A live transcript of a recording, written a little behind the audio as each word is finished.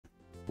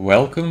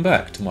Welcome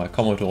back to my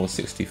Commodore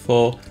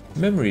 64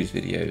 Memories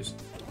videos.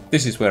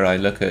 This is where I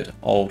look at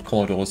old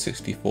Commodore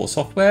 64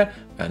 software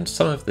and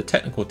some of the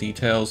technical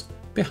details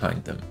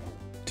behind them.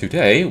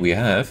 Today we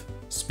have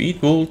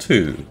Speedball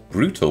 2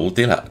 Brutal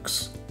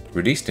Deluxe,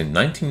 released in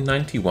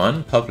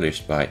 1991,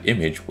 published by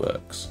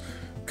Imageworks.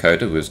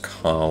 Coder was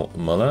Carl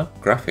Muller,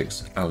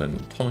 graphics Alan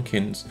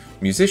Tompkins,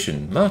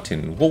 musician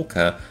Martin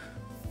Walker,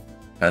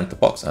 and the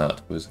box art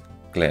was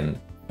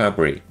Glenn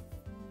Fabry.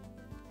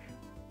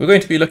 We're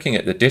going to be looking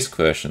at the disk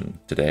version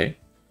today,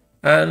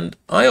 and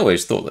I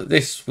always thought that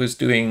this was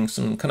doing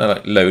some kind of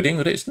like loading,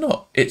 but it's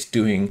not. It's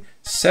doing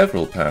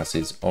several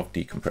passes of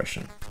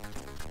decompression.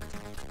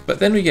 But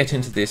then we get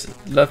into this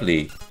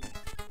lovely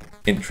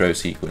intro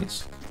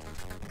sequence.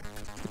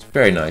 It's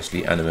very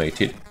nicely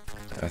animated.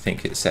 I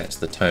think it sets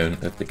the tone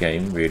of the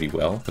game really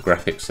well. The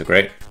graphics are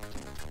great.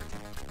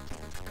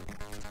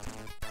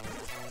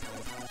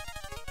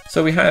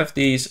 So we have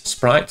these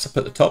sprites up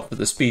at the top with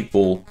the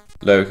Speedball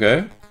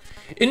logo.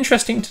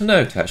 Interesting to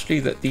note actually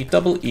that the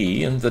double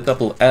E and the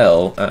double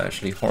L are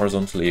actually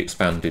horizontally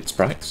expanded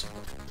sprites.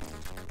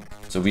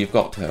 So we've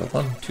got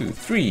 1, 2,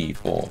 3,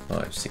 4,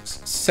 5,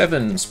 6,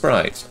 7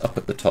 sprites up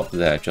at the top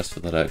there just for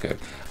the logo.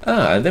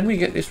 And then we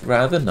get this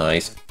rather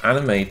nice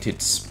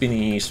animated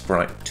spinny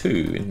sprite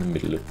 2 in the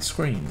middle of the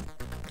screen.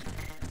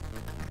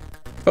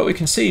 But we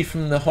can see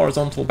from the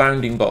horizontal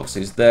bounding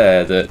boxes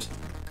there that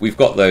we've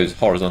got those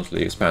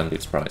horizontally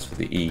expanded sprites for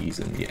the E's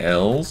and the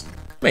L's.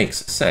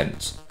 Makes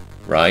sense.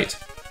 Right,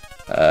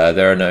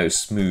 there are no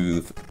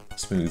smooth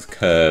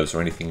curves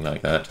or anything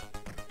like that,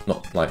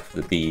 not like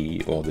for the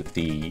B or the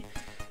D,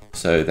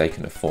 so they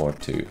can afford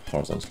to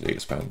horizontally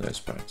expand those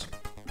sprites.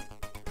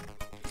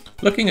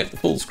 Looking at the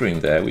full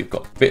screen there, we've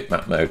got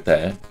bitmap mode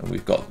there, and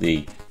we've got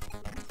the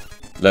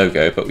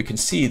logo, but we can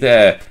see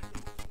there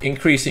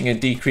increasing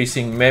and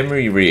decreasing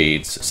memory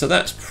reads, so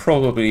that's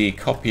probably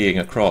copying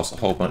across a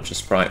whole bunch of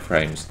sprite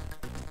frames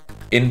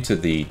into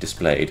the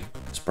displayed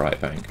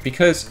sprite bank,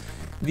 because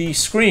the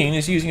screen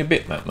is using a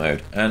bitmap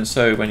mode, and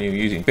so when you're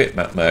using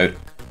bitmap mode,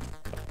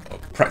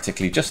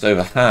 practically just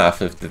over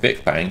half of the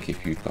bit bank,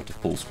 if you've got a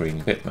full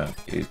screen bitmap,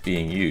 is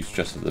being used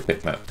just for the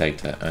bitmap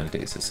data and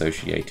its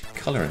associated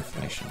color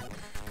information.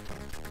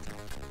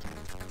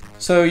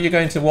 So you're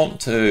going to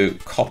want to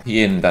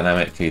copy in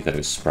dynamically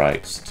those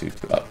sprites to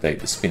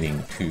update the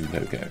spinning 2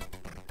 logo.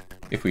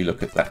 If we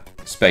look at that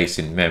space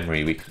in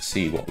memory, we can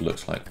see what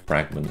looks like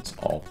fragments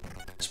of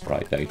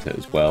sprite data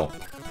as well.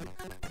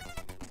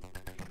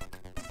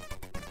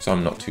 So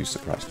I'm not too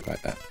surprised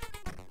about that.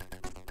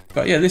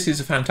 But yeah, this is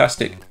a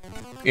fantastic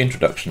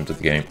introduction to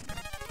the game.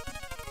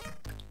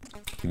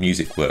 The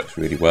music works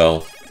really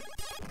well.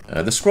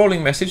 The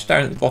scrolling message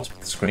down at the bottom of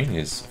the screen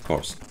is, of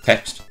course,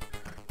 text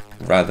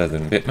rather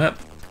than bitmap.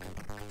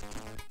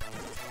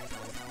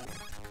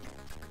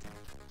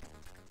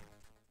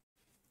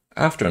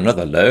 After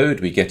another load,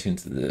 we get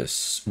into the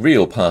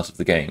real part of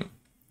the game,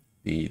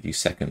 the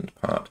second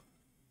part.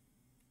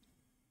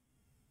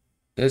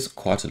 There's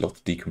quite a lot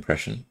of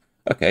decompression.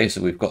 Okay, so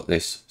we've got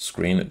this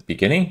screen at the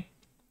beginning.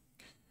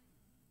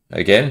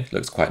 Again,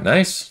 looks quite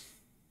nice.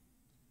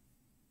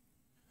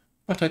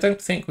 But I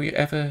don't think we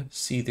ever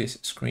see this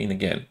screen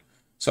again.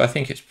 So I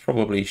think it's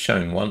probably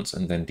shown once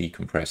and then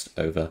decompressed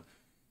over.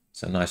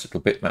 It's a nice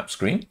little bitmap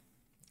screen.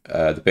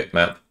 The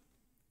bitmap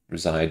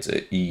resides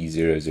at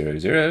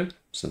E000,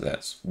 so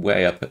that's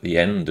way up at the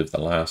end of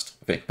the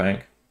last bit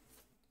bank.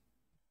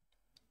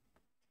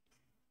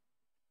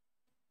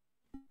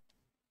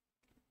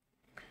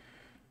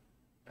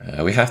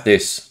 We have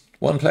this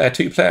 1-player,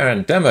 2-player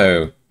and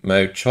demo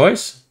mode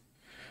choice.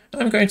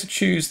 I'm going to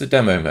choose the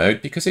demo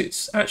mode because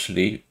it's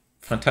actually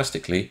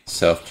fantastically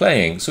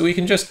self-playing. So we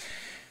can just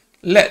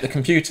let the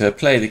computer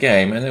play the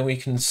game and then we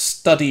can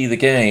study the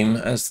game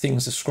as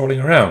things are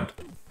scrolling around.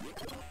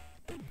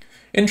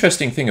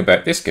 Interesting thing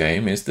about this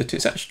game is that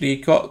it's actually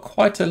got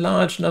quite a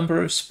large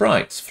number of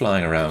sprites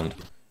flying around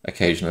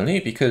occasionally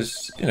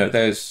because, you know,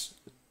 there's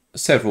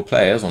several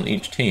players on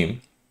each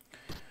team.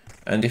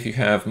 And if you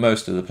have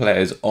most of the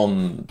players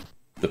on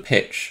the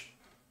pitch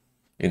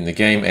in the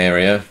game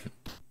area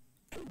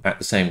at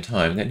the same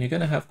time, then you're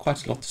going to have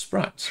quite a lot of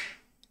sprites.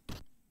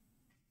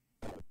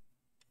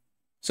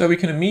 So we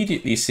can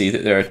immediately see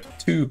that there are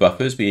 2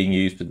 buffers being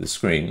used with the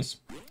screens.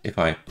 If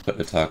I put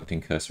the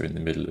targeting cursor in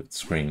the middle of the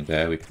screen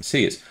there, we can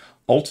see it's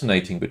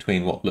alternating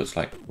between what looks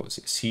like, what's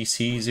it,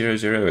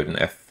 CC00 and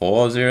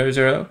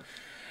F400.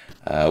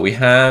 We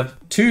have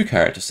 2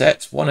 character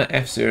sets, one at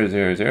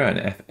F000 and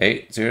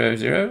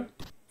F800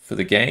 for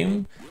the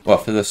game. Well,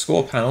 for the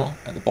score panel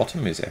at the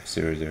bottom is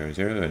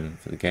F000 and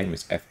for the game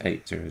is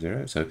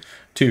F800. So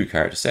 2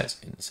 character sets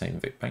in the same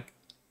bit bank.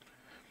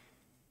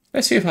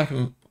 Let's see if I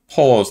can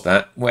pause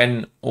that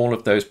when all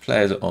of those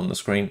players are on the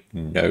screen.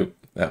 Nope,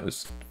 that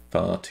was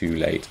far too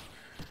late.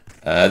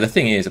 The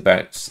thing is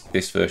about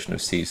this version of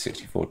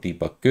C64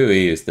 Debug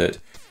GUI is that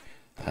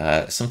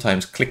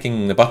sometimes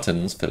clicking the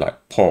buttons for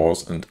like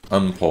pause and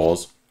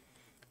unpause,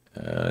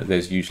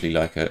 there's usually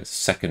like a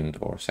second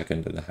or a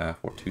second and a half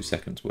or 2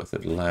 seconds worth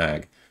of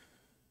lag.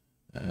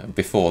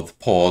 before the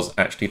pause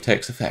actually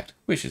takes effect,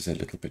 which is a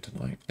little bit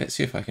annoying. Let's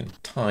see if I can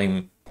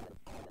time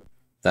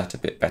that a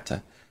bit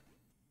better.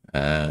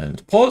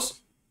 And pause.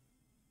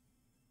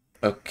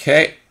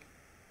 Okay.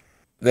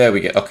 There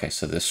we go. Okay,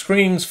 so the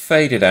screen's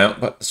faded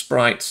out, but the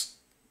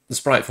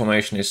sprite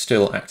formation is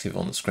still active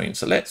on the screen.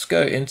 So let's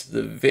go into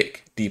the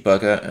Vic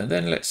debugger and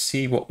then let's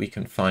see what we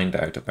can find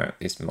out about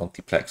this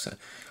multiplexer.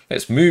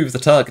 Let's move the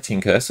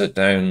targeting cursor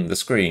down the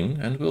screen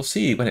and we'll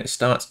see when it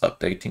starts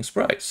updating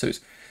sprites. So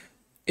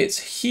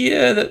it's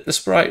here that the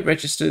sprite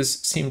registers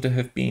seem to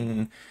have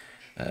been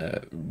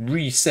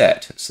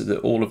reset so that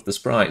all of the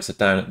sprites are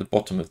down at the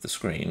bottom of the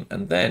screen.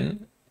 And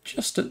then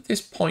just at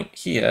this point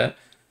here,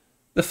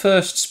 the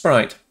first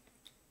sprite,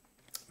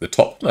 the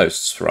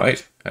topmost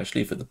sprite,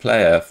 actually for the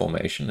player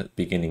formation at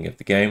the beginning of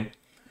the game,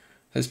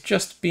 has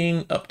just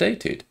been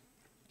updated.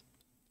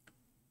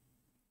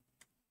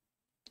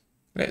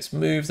 Let's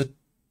move the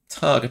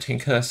targeting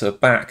cursor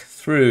back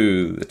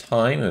through the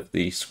time of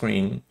the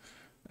screen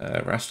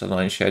raster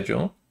line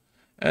schedule,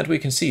 and we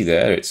can see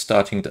there it's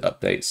starting to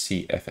update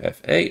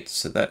CFF8,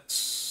 so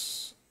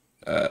that's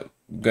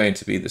going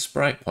to be the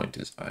sprite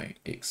pointers, I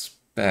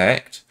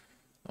expect,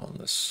 on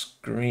the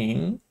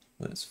screen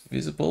that's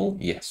visible.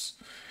 Yes.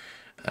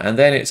 And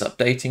then it's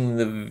updating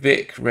the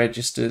Vic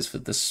registers for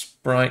the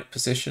sprite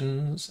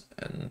positions,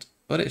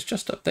 but it's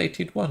just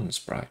updated one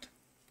sprite.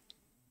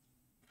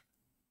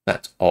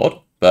 That's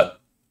odd, but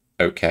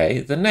okay.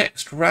 The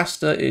next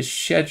raster is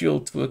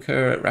scheduled to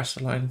occur at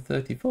raster line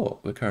 34.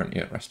 We're currently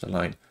at raster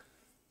line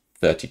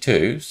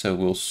 32, so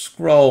we'll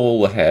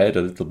scroll ahead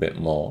a little bit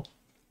more.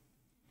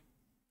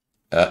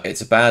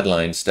 It's a bad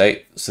line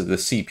state, so the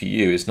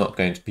CPU is not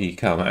going to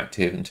become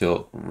active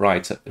until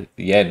right at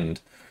the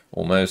end,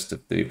 almost,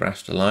 of the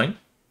raster line.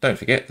 Don't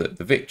forget that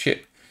the VIC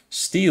chip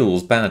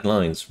steals bad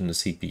lines from the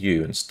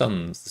CPU and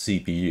stuns the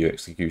CPU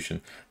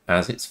execution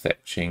as it's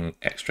fetching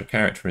extra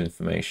character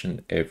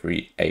information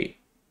every 8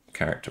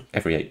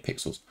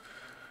 pixels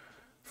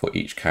for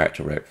each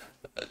character row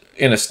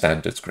in a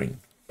standard screen.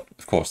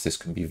 Of course, this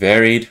can be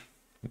varied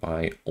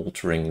by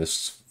altering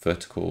this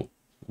vertical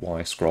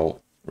Y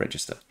scroll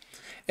register.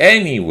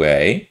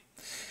 Anyway,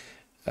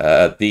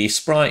 the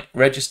sprite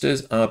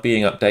registers are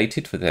being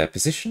updated for their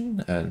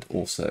position and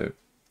also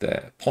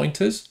their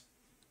pointers.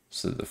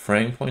 So the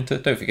frame pointer,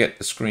 don't forget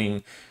the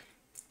screen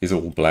is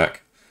all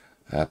black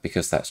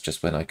because that's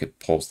just when I could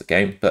pause the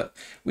game. But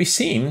we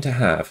seem to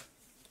have,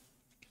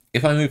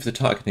 if I move the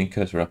targeting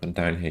cursor up and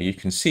down here, you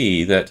can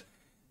see that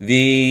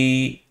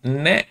the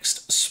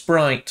next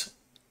sprite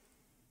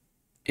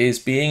is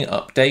being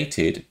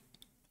updated.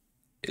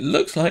 It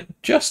looks like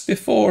just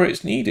before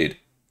it's needed.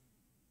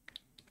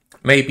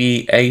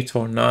 Maybe 8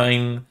 or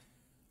 9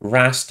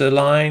 raster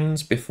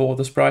lines before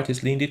the sprite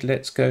is needed.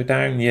 Let's go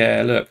down.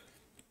 Yeah, look,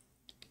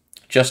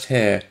 just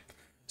here.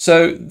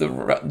 So the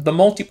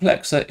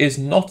multiplexer is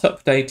not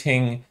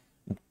updating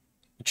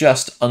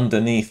just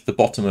underneath the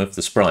bottom of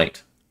the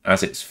sprite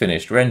as it's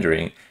finished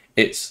rendering.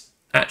 It's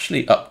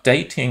actually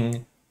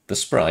updating the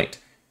sprite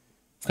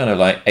kind of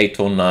like 8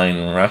 or 9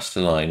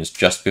 raster lines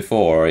just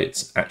before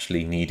it's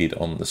actually needed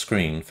on the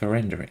screen for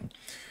rendering.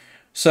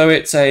 So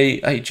it's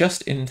a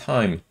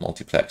just-in-time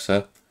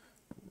multiplexer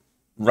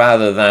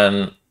rather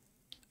than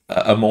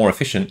a more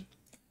efficient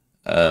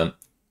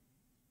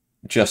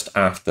just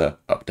after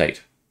update.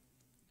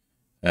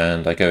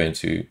 And I go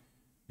into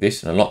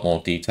this in a lot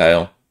more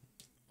detail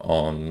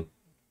on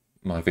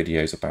my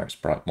videos about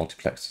sprite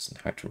multiplexers and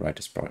how to write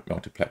a sprite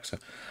multiplexer.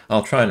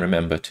 I'll try and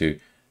remember to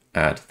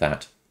add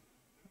that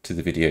to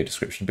the video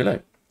description below.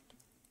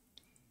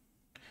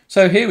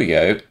 So here we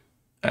go.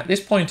 At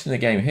this point in the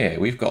game here,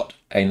 we've got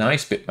a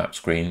nice bitmap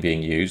screen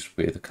being used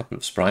with a couple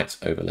of sprites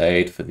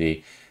overlaid for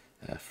the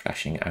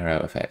flashing arrow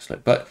effects.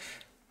 But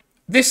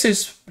this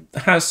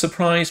has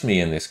surprised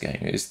me in this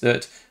game, is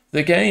that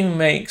the game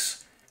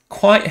makes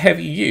quite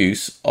heavy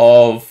use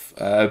of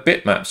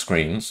bitmap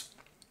screens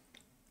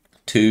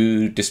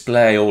to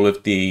display all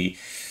of the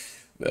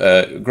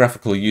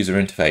graphical user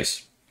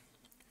interface,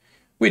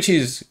 which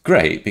is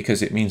great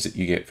because it means that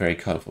you get very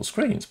colourful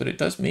screens, but it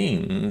does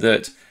mean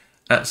that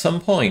at some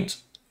point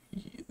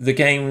the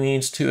game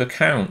needs to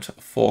account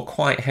for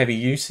quite heavy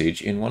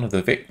usage in one of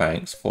the VIC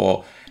banks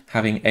for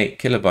having 8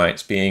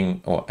 kilobytes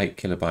being, or 8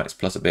 kilobytes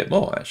plus a bit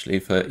more actually,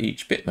 for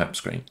each bitmap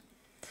screen.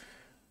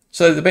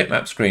 So the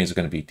bitmap screens are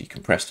going to be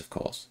decompressed, of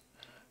course,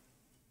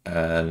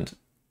 and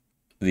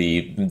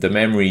the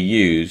memory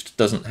used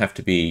doesn't have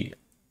to be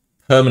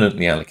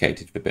permanently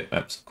allocated for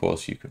bitmaps. Of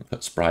course, you can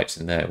put sprites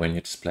in there when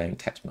you're displaying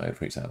text mode,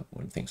 for example,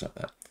 and things like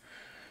that.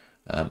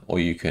 Or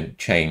you can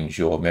change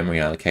your memory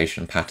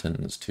allocation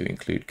patterns to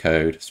include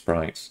code,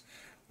 sprites,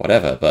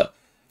 whatever. But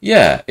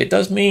yeah, it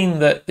does mean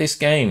that this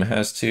game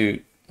has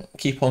to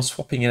keep on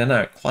swapping in and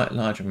out quite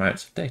large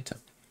amounts of data.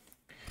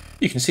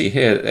 You can see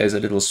here that there's a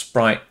little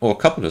sprite, or a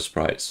couple of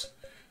sprites,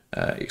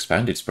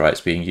 expanded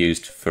sprites being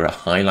used for a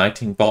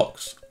highlighting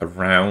box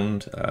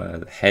around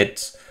the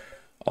heads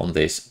on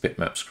this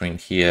bitmap screen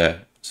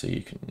here, so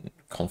you can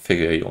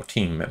configure your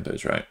team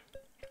members, right?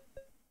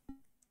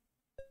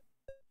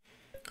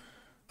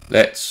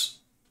 Let's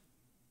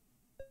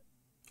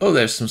Oh,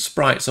 there's some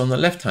sprites on the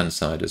left-hand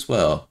side as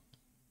well.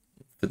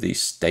 For the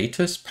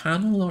status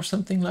panel or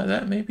something like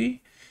that,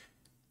 maybe?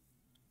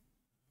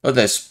 Oh,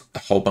 there's a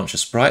whole bunch of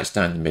sprites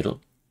down the middle.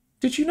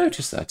 Did you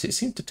notice that? It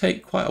seemed to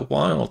take quite a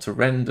while to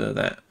render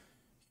that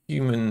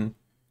human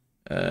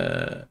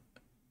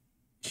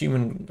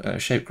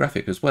shaped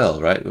graphic as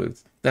well, right?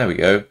 There we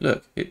go.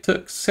 Look, it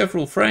took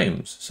several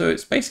frames. So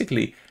it's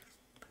basically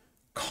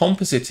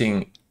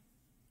compositing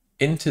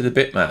into the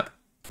bitmap.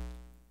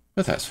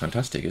 Well, that's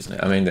fantastic, isn't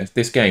it? I mean,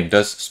 this game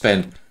does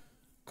spend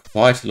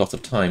quite a lot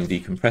of time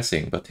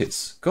decompressing, but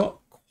it's got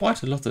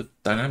quite a lot of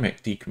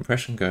dynamic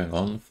decompression going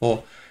on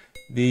for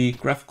the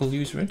graphical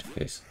user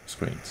interface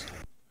screens.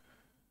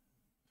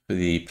 For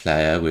the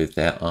player with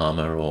their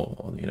armor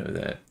or you know,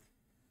 their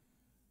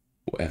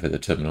whatever the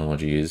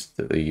terminology is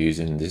that they use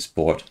in this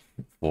sport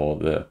for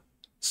the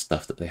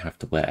stuff that they have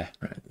to wear,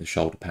 right? The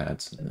shoulder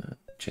pads and the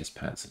chest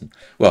pads, and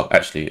well,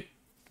 actually,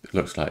 it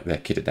looks like they're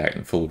kitted out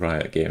in full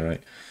riot gear,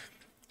 right?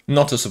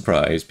 Not a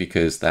surprise,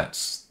 because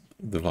that's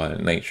the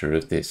violent nature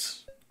of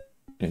this,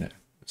 you know,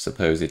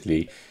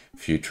 supposedly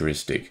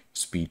futuristic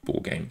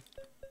speedball game.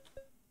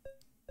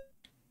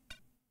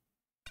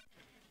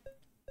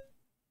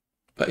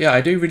 But yeah,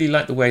 I do really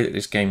like the way that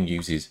this game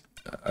uses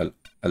a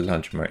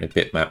large amount of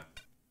bitmap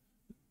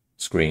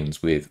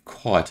screens with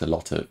quite a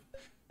lot of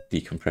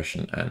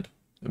decompression and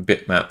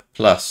bitmap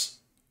plus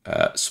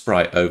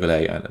sprite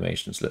overlay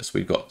animations. So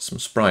we've got some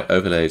sprite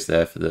overlays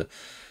there for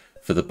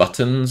the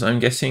buttons, I'm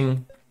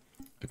guessing.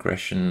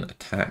 Aggression,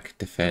 attack,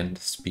 defend,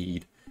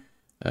 speed,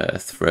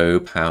 throw,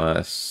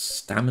 power,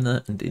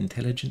 stamina, and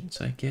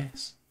intelligence, I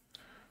guess.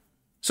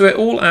 So it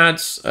all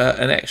adds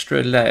an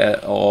extra layer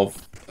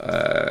of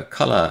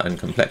color and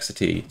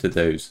complexity to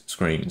those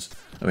screens.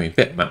 I mean,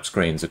 bitmap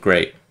screens are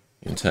great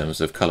in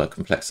terms of color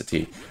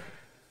complexity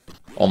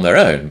on their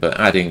own, but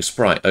adding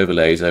sprite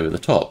overlays over the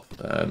top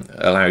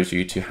allows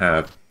you to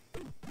have,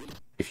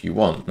 if you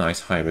want, nice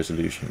high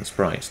resolution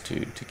sprites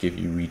to give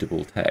you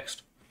readable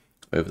text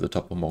over the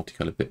top of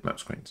multicolored bitmap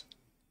screens.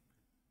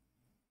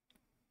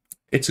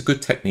 It's a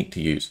good technique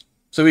to use.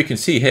 So we can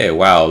see here,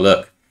 wow,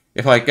 look,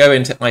 if I go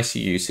into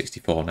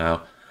ICU64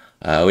 now,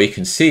 we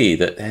can see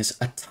that there's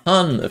a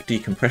ton of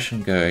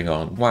decompression going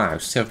on. Wow,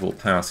 several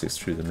passes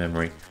through the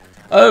memory.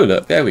 Oh,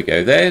 look, there we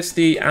go. There's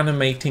the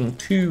animating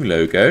 2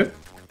 logo.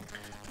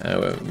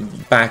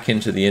 Back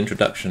into the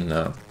introduction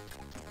now.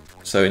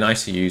 So in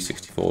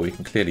ICU64, we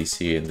can clearly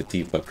see in the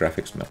debug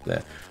graphics map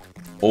there,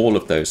 all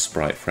of those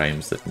sprite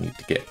frames that need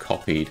to get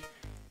copied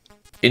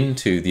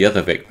into the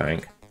other Vic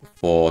bank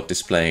for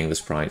displaying the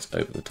sprites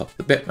over the top of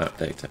the bitmap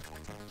data.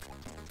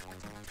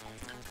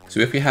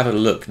 So if we have a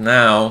look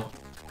now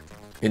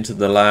into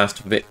the last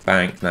Vic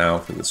bank now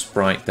for the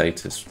sprite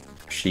data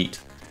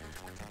sheet,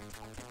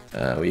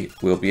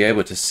 we'll be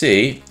able to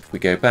see, if we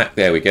go back,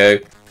 there we go,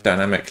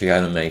 dynamically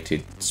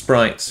animated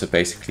sprites, so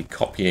basically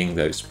copying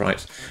those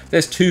sprites.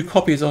 There's 2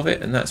 copies of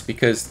it, and that's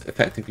because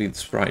effectively the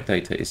sprite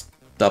data is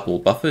double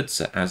buffered,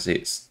 so as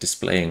it's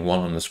displaying one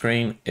on the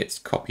screen, it's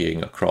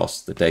copying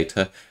across the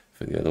data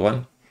for the other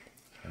one.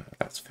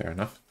 That's fair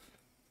enough.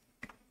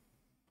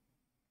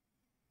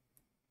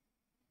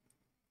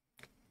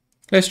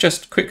 Let's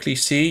just quickly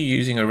see,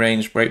 using a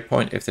range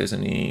breakpoint, if there's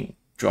any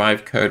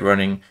drive code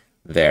running.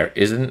 There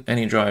isn't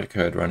any drive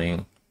code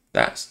running.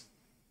 That's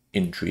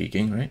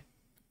intriguing, right?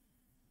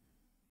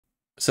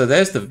 So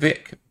there's the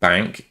Vic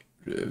bank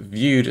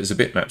viewed as a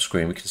bitmap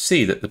screen. We can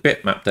see that the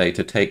bitmap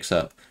data takes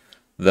up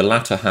the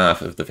latter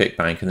half of the Vic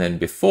bank, and then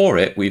before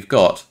it we've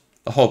got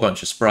a whole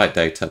bunch of sprite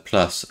data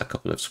plus a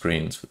couple of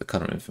screens for the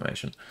color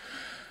information.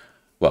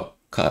 Well,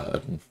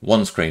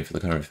 one screen for the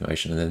color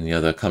information and then the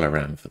other color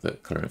RAM for the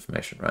color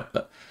information, right?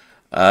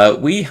 But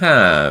we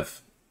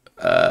have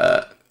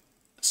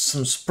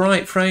some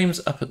sprite frames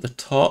up at the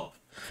top.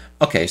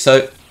 Okay,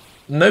 so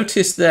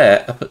notice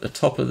there up at the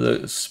top of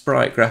the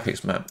sprite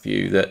graphics map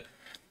view that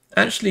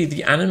actually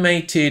the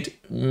animated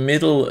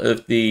middle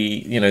of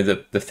the, you know,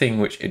 the thing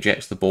which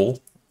ejects the ball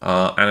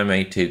are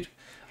animated,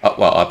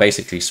 well, are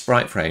basically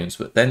sprite frames,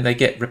 but then they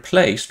get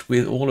replaced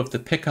with all of the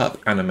pickup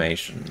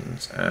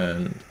animations,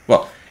 and,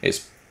 well,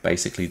 it's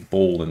basically the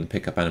ball and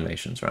pickup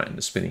animations, right, and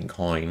the spinning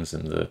coins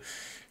and the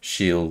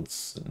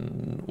shields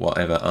and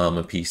whatever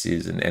armor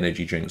pieces and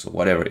energy drinks or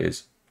whatever it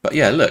is. But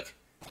yeah, look,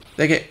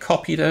 they get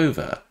copied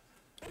over.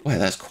 Well,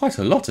 there's quite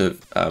a lot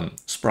of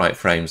sprite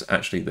frames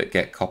actually that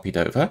get copied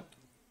over.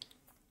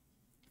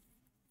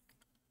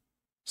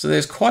 So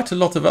there's quite a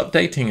lot of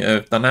updating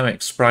of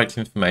dynamic sprite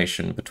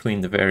information between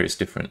the various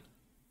different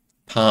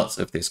parts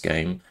of this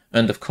game.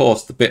 And of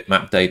course, the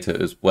bitmap data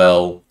as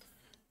well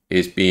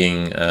is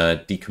being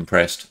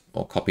decompressed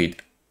or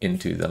copied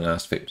into the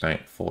last Vic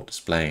bank for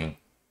displaying.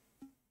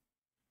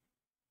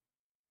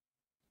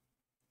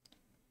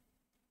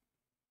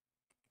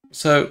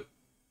 So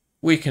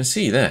we can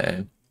see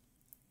there,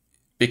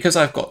 because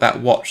I've got that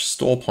watch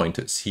store point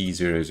at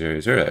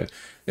C000,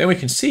 then we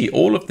can see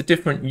all of the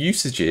different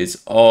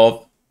usages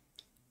of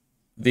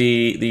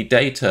the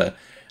data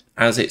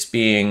as it's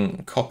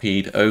being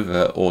copied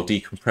over or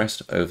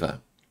decompressed over.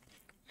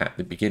 at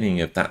the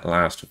beginning of that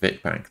last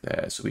bit bank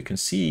there. So we can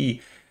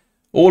see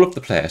all of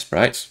the player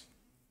sprites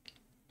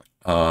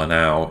are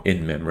now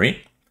in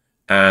memory,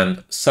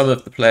 and some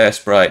of the player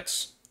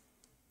sprites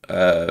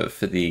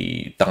for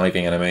the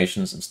diving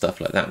animations and stuff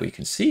like that, we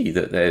can see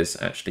that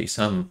there's actually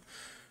some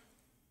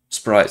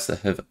sprites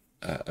that have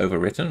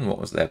overwritten what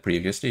was there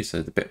previously,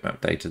 so the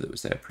bitmap data that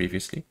was there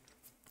previously.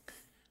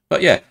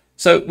 But yeah,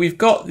 so we've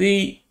got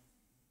the...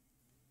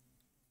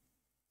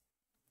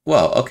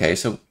 Well, okay,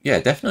 so yeah,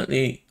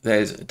 definitely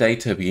there's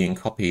data being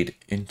copied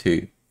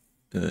into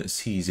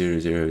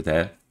C00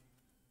 there.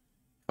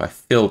 If I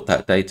filled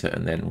that data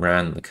and then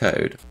ran the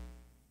code,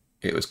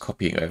 it was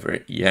copying over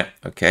it. Yeah,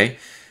 okay.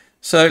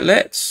 So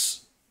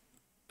let's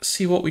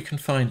see what we can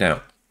find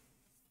out.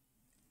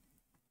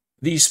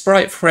 The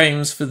sprite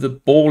frames for the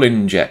ball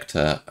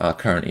injector are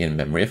currently in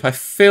memory. If I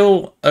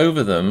fill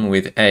over them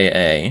with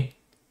AA,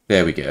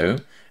 there we go,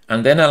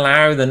 and then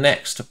allow the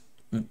next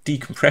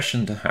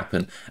decompression to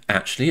happen,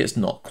 actually it's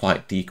not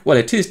quite well,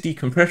 it is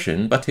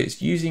decompression, but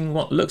it's using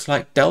what looks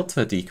like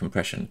delta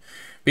decompression,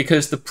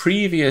 because the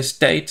previous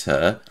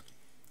data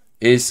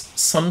is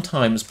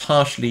sometimes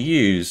partially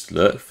used,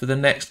 look, for the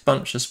next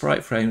bunch of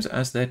sprite frames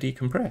as they're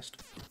decompressed.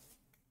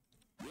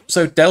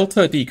 So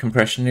delta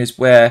decompression is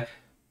where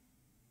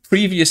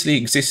previously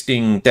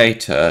existing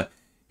data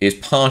is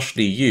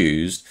partially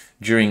used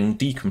during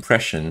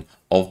decompression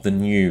of the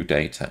new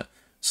data.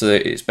 So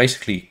it's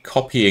basically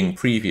copying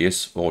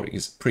previous or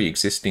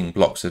pre-existing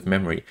blocks of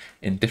memory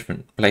in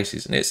different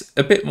places. And it's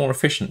a bit more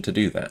efficient to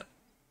do that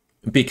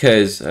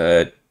because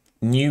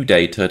new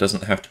data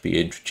doesn't have to be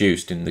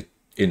introduced in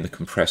the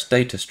compressed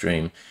data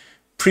stream.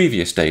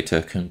 Previous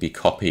data can be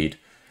copied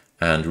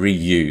and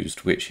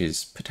reused, which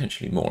is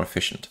potentially more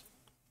efficient.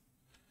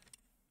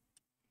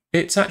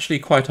 It's actually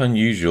quite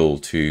unusual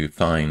to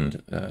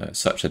find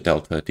such a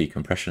delta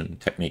decompression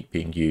technique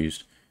being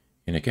used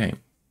in a game.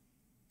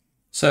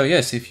 So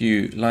yes, if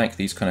you like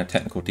these kind of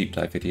technical deep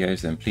dive videos,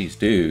 then please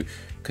do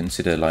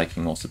consider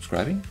liking or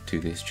subscribing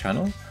to this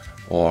channel,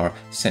 or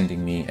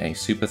sending me a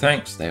super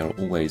thanks. They are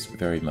always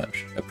very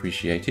much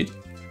appreciated.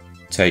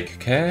 Take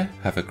care,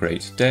 have a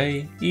great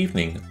day,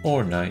 evening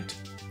or night,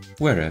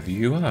 wherever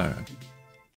you are.